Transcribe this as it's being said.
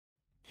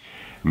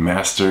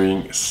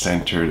Mastering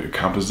centered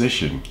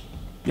composition.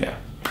 Yeah.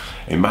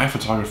 In my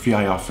photography,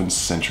 I often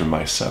center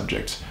my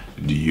subject.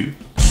 Do you?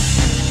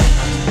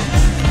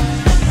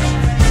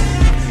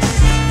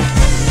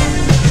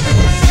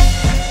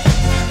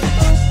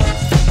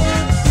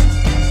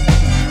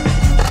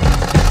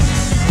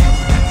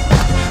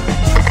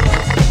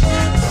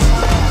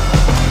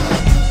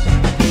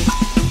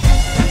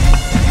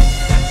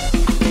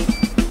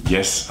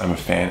 Yes, I'm a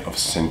fan of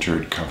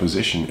centered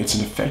composition. It's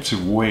an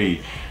effective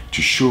way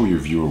to show your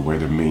viewer where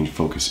the main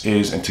focus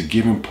is and to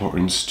give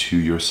importance to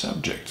your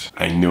subject.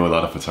 I know a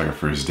lot of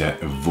photographers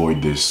that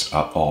avoid this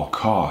at all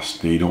costs.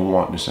 They don't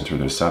want to center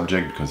their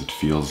subject because it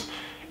feels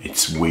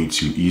it's way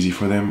too easy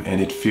for them and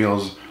it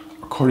feels,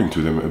 according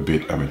to them, a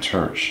bit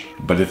amateurish.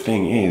 But the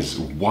thing is,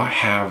 why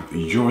have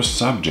your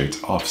subject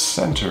off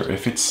center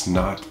if it's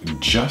not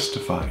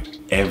justified?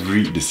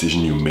 Every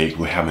decision you make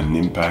will have an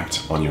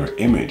impact on your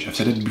image. I've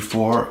said it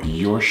before,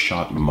 your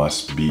shot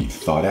must be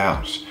thought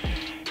out.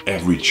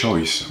 Every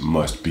choice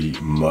must be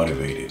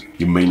motivated.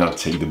 You may not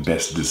take the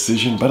best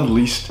decision, but at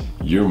least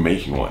you're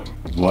making one.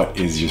 What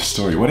is your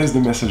story? What is the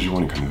message you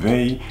want to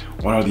convey?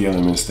 What are the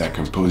elements that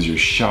compose your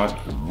shot?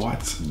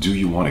 What do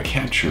you want to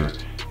capture?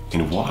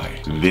 And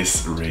why?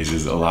 This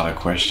raises a lot of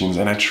questions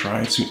and I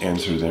try to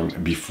answer them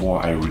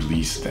before I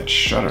release that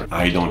shutter.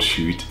 I don't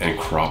shoot and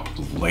crop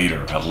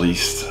later, at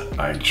least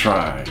I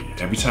try.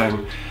 Every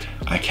time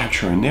I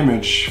capture an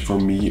image, for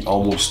me,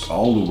 almost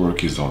all the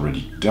work is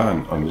already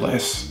done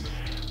unless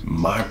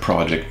my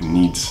project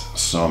needs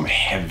some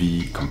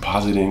heavy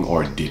compositing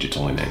or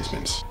digital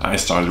enhancements. I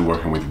started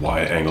working with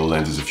wide-angle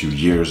lenses a few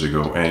years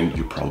ago and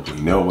you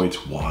probably know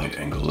it,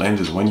 wide-angle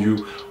lenses, when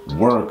you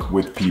work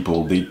with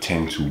people, they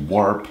tend to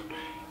warp,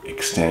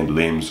 extend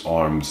limbs,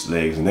 arms,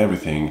 legs and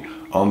everything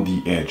on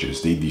the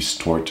edges. They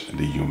distort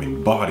the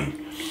human body.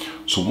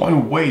 So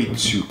one way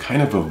to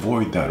kind of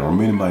avoid that or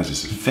minimize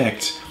this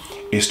effect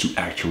is to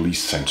actually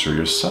center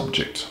your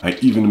subject. I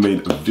even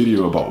made a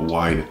video about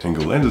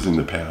wide-angle lenses in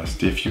the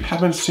past. If you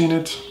haven't seen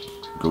it,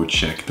 go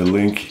check the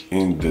link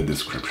in the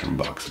description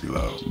box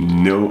below.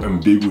 No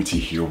ambiguity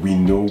here. We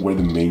know where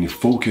the main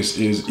focus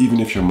is,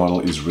 even if your model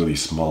is really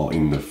small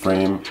in the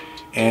frame,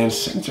 and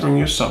centering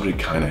your subject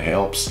kind of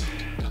helps.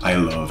 I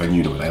love, and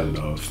you know what I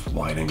love,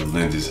 wide-angle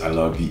lenses. I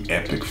love the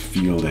epic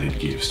feel that it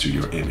gives to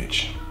your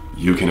image.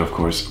 You can of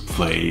course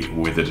play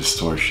with the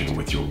distortion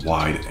with your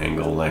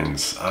wide-angle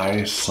lens.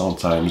 I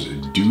sometimes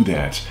do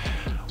that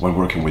when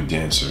working with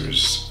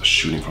dancers,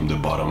 shooting from the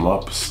bottom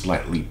up,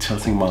 slightly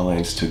tilting my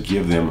lens to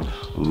give them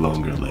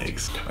longer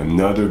legs.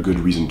 Another good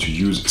reason to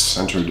use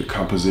centered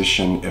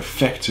composition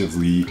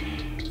effectively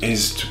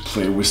is to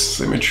play with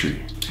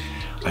symmetry.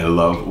 I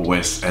love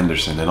Wes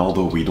Anderson, and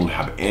although we don't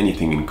have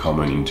anything in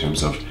common in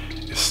terms of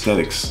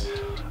aesthetics,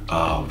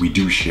 we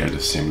do share the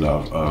same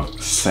love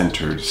of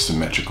centered,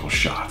 symmetrical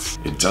shots.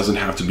 It doesn't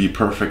have to be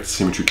perfect.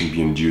 Symmetry can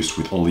be induced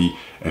with only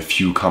a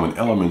few common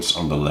elements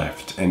on the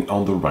left and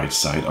on the right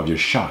side of your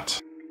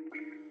shot.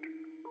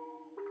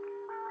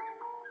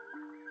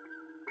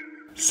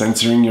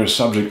 Centering your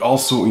subject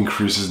also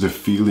increases the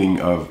feeling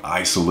of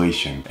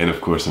isolation. And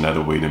of course,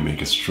 another way to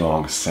make a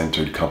strong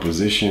centered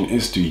composition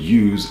is to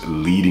use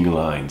leading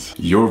lines.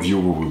 Your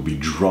viewer will be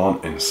drawn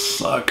and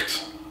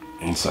sucked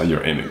inside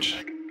your image.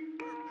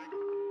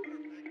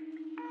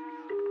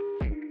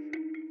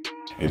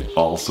 It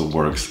also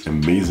works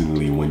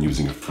amazingly when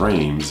using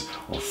frames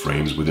or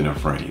frames within a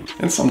frame.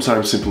 And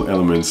sometimes simple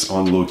elements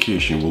on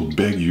location will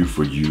beg you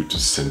for you to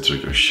center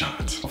your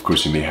shot. Of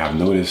course, you may have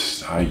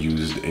noticed I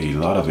used a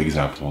lot of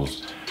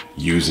examples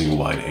using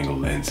wide-angle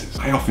lenses.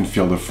 I often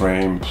fill the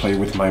frame, play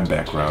with my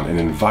background and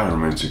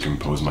environment to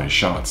compose my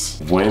shots.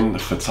 When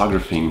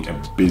photographing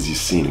a busy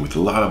scene with a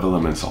lot of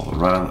elements all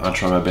around, I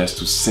try my best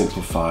to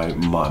simplify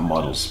my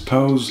model's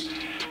pose.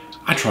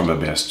 I try my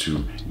best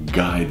to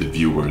guide the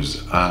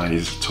viewer's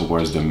eyes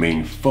towards the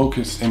main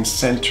focus, and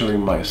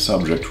centering my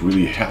subject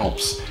really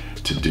helps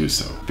to do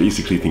so.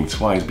 Basically, think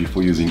twice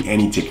before using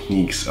any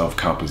techniques of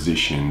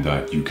composition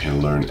that you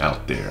can learn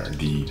out there.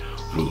 The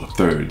rule of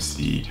thirds,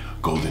 the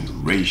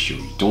golden ratio.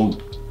 Don't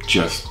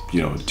just,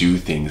 do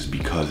things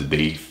because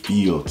they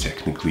feel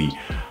technically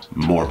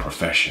more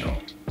professional.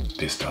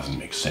 This doesn't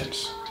make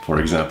sense. For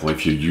example,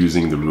 if you're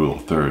using the rule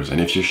of thirds and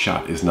if your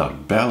shot is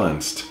not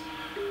balanced,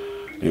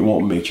 it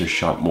won't make your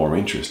shot more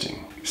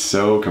interesting.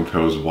 So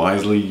compose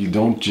wisely. You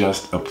don't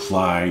just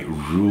apply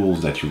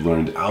rules that you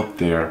learned out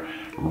there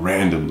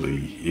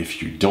randomly.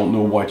 If you don't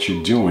know what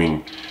you're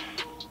doing,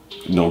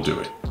 don't do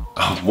it.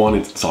 I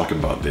wanted to talk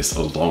about this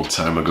a long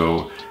time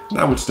ago.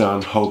 Now it's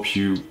done. Hope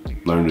you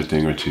learned a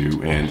thing or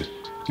two. And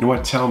you know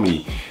what? Tell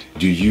me,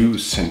 do you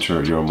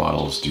center your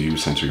models? Do you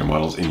center your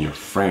models in your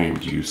frame?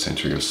 Do you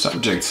center your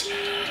subjects?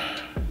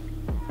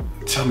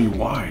 Tell me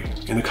why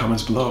in the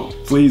comments below.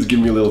 Please give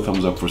me a little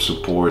thumbs up for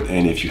support,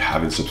 and if you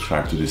haven't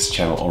subscribed to this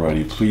channel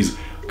already, please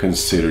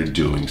consider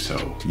doing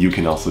so. You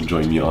can also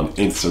join me on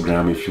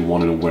Instagram if you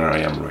want to know where I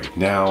am right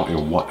now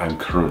and what I'm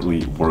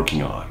currently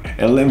working on.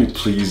 And let me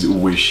please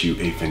wish you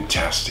a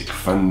fantastic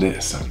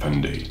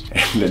Sunday.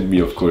 And let me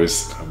of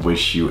course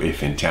wish you a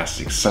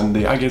fantastic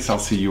Sunday. I guess I'll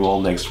see you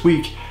all next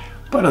week.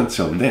 But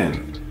until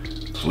then,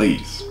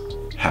 please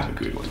have a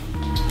good one.